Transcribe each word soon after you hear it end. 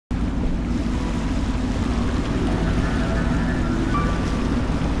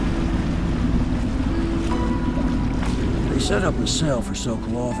set up a cell for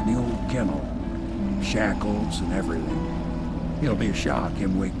Sokolov in the old kennel. Shackles and everything. It'll be a shock,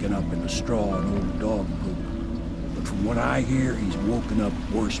 him waking up in the straw and old dog poop. But from what I hear, he's woken up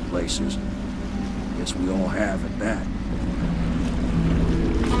worse places. Guess we all have at that.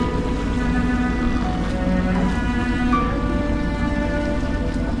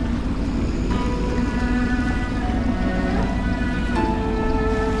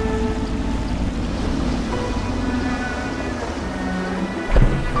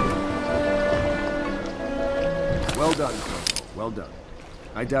 Well done, Corvo. Well done.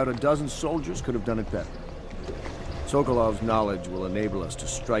 I doubt a dozen soldiers could have done it better. Sokolov's knowledge will enable us to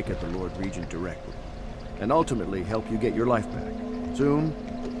strike at the Lord Reagent directly, and ultimately help you get your life back. Soon,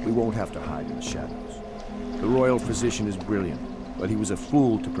 we won't have to hide in the shadows. The royal physician is brilliant, but he was a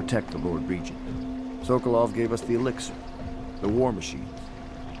fool to protect the Lord Reagent. Sokolov gave us the elixir, the war machines.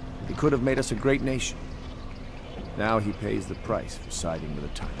 He could have made us a great nation. Now he pays the price for siding with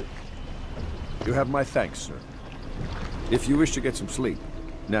a tyrant. You have my thanks, sir. If you wish to get some sleep,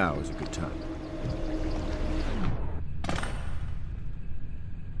 now is a good time.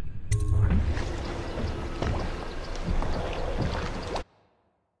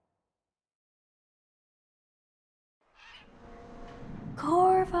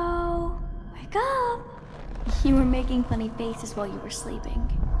 Corvo, wake up! You were making funny faces while you were sleeping.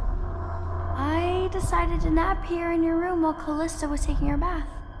 I decided to nap here in your room while Callista was taking her bath.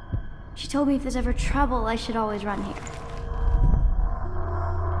 She told me if there's ever trouble, I should always run here.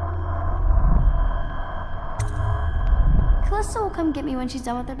 Callista will come get me when she's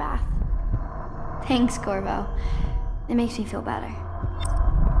done with her bath. Thanks, Corvo. It makes me feel better.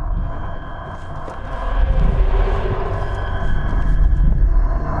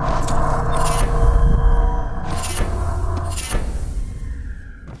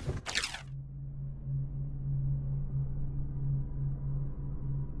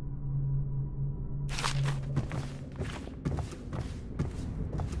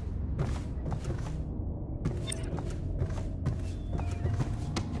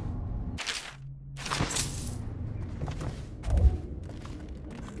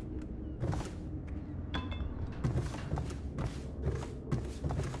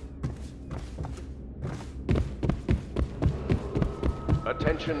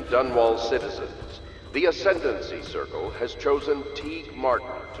 Attention Dunwall citizens. The Ascendancy Circle has chosen Teague Martin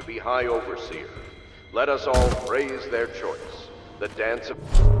to be High Overseer. Let us all praise their choice. The dance of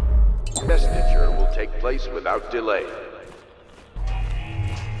investiture will take place without delay.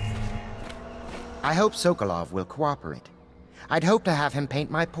 I hope Sokolov will cooperate. I'd hope to have him paint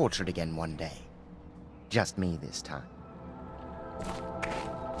my portrait again one day. Just me this time.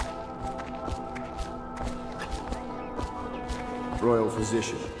 Royal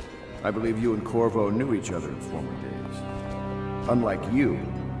Physician, I believe you and Corvo knew each other in former days. Unlike you,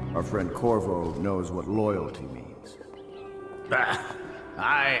 our friend Corvo knows what loyalty means.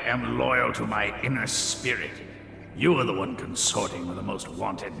 I am loyal to my inner spirit. You are the one consorting with the most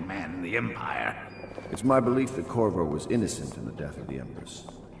wanted man in the Empire. It's my belief that Corvo was innocent in the death of the Empress,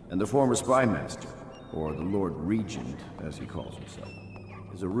 and the former spy master, or the Lord Reagent, as he calls himself,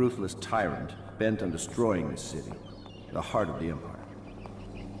 is a ruthless tyrant bent on destroying this city, the heart of the Empire.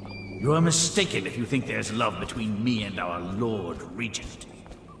 You are mistaken if you think there's love between me and our Lord Regent.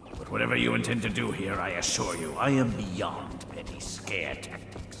 But whatever you intend to do here, I assure you, I am beyond petty scare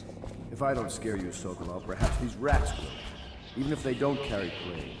tactics. If I don't scare you, Sokolov, perhaps these rats will. Even if they don't carry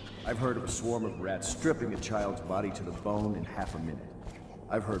plague, I've heard of a swarm of rats stripping a child's body to the bone in half a minute.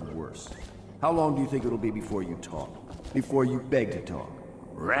 I've heard worse. How long do you think it'll be before you talk? Before you beg to talk?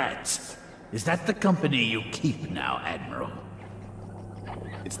 Rats? Is that the company you keep now, Admiral?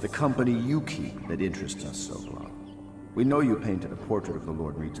 It's the company you keep that interests us, Sokolov. We know you painted a portrait of the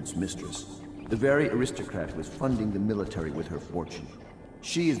Lord Regent's mistress, the very aristocrat who is funding the military with her fortune.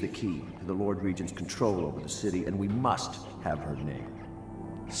 She is the key to the Lord Regent's control over the city, and we must have her name.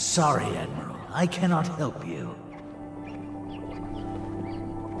 Sorry, Admiral. I cannot help you.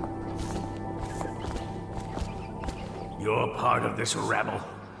 You're part of this rabble,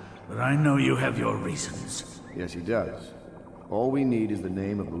 but I know you have your reasons. Yes, he does. All we need is the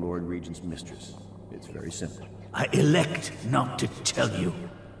name of the Lord Regent's mistress. It's very simple. I elect not to tell you.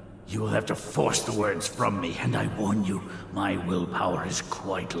 You will have to force the words from me, and I warn you, my willpower is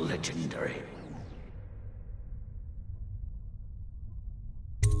quite legendary.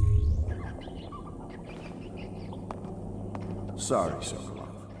 Sorry, Sokolov.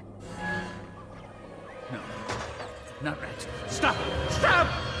 No, not rats. Stop! Stop!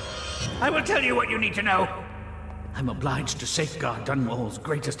 I will tell you what you need to know. I'm obliged to safeguard Dunwall's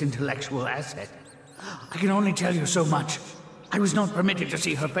greatest intellectual asset. I can only tell you so much. I was not permitted to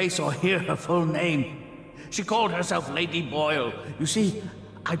see her face or hear her full name. She called herself Lady Boyle. You see,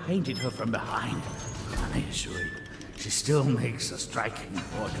 I painted her from behind. I assure you, she still makes a striking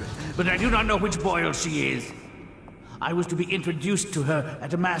portrait, but I do not know which Boyle she is. I was to be introduced to her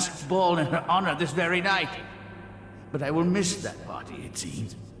at a masked ball in her honor this very night. But I will miss that party, it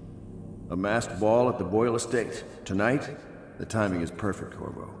seems. A masked ball at the Boyle estate. Tonight? The timing is perfect,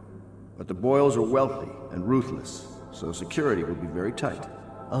 Corvo. But the Boyles are wealthy and ruthless, so security will be very tight.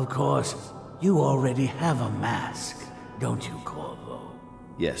 Of course. You already have a mask, don't you, Corvo?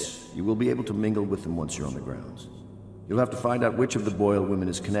 Yes, you will be able to mingle with them once you're on the grounds. You'll have to find out which of the Boyle women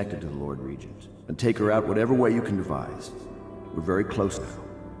is connected to the Lord Regent, and take her out whatever way you can devise. We're very close now.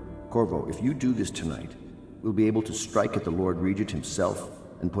 Corvo, if you do this tonight, we'll be able to strike at the Lord Regent himself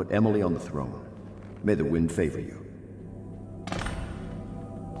and put Emily on the throne. May the wind favor you.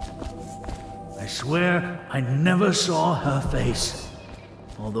 I swear I never saw her face,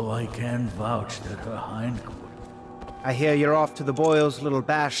 although I can vouch that her hindquarters... I hear you're off to the Boyles' little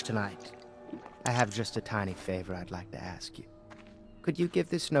bash tonight. I have just a tiny favor I'd like to ask you. Could you give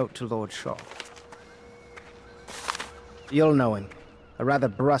this note to Lord Shaw? You'll know him. A rather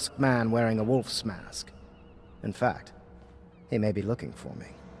brusque man wearing a wolf's mask. In fact, he may be looking for me.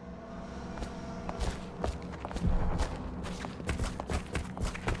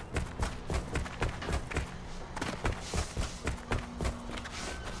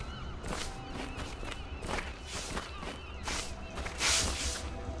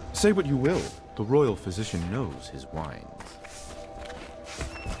 Say what you will, the royal physician knows his wines.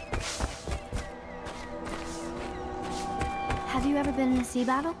 Have you ever been in a sea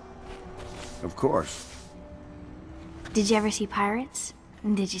battle? Of course. Did you ever see pirates?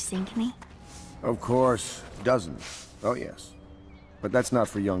 And did you sink any? Of course. Dozens. Oh, yes. But that's not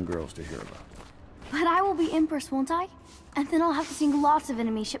for young girls to hear about. But I will be Empress, won't I? And then I'll have to sink lots of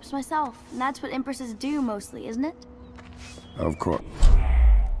enemy ships myself. And that's what Empresses do mostly, isn't it? Of course.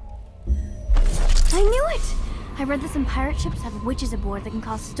 I knew it! I read that some pirate ships have witches aboard that can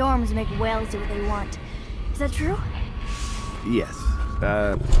cause storms and make whales do what they want. Is that true? Yes.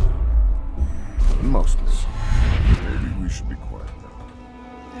 Mostly. Maybe we should be quiet now.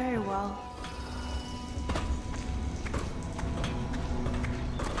 Very well.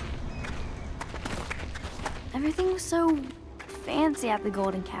 Everything was so fancy at the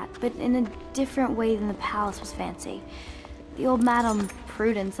Golden Cat, but in a different way than the palace was fancy. The old Madame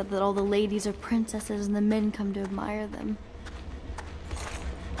Prudence said that all the ladies are princesses and the men come to admire them.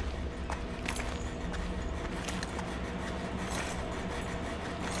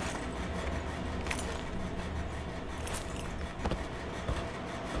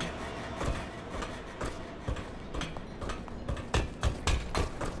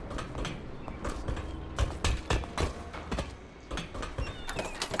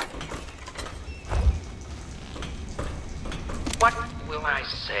 What will I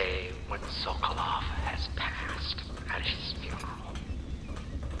say when Sokolov has passed at his funeral?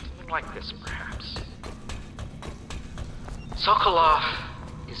 Something like this, perhaps. Sokolov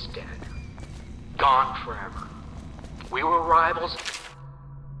is dead. Gone forever. We were rivals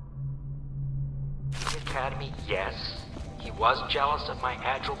in the academy, yes. He was jealous of my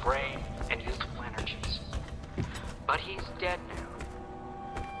agile brain and youthful energies. But he's dead now.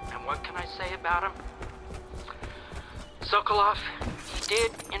 And what can I say about him? Sokolov, he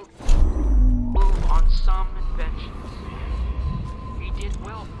did move on some inventions. He did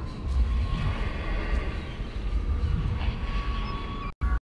well.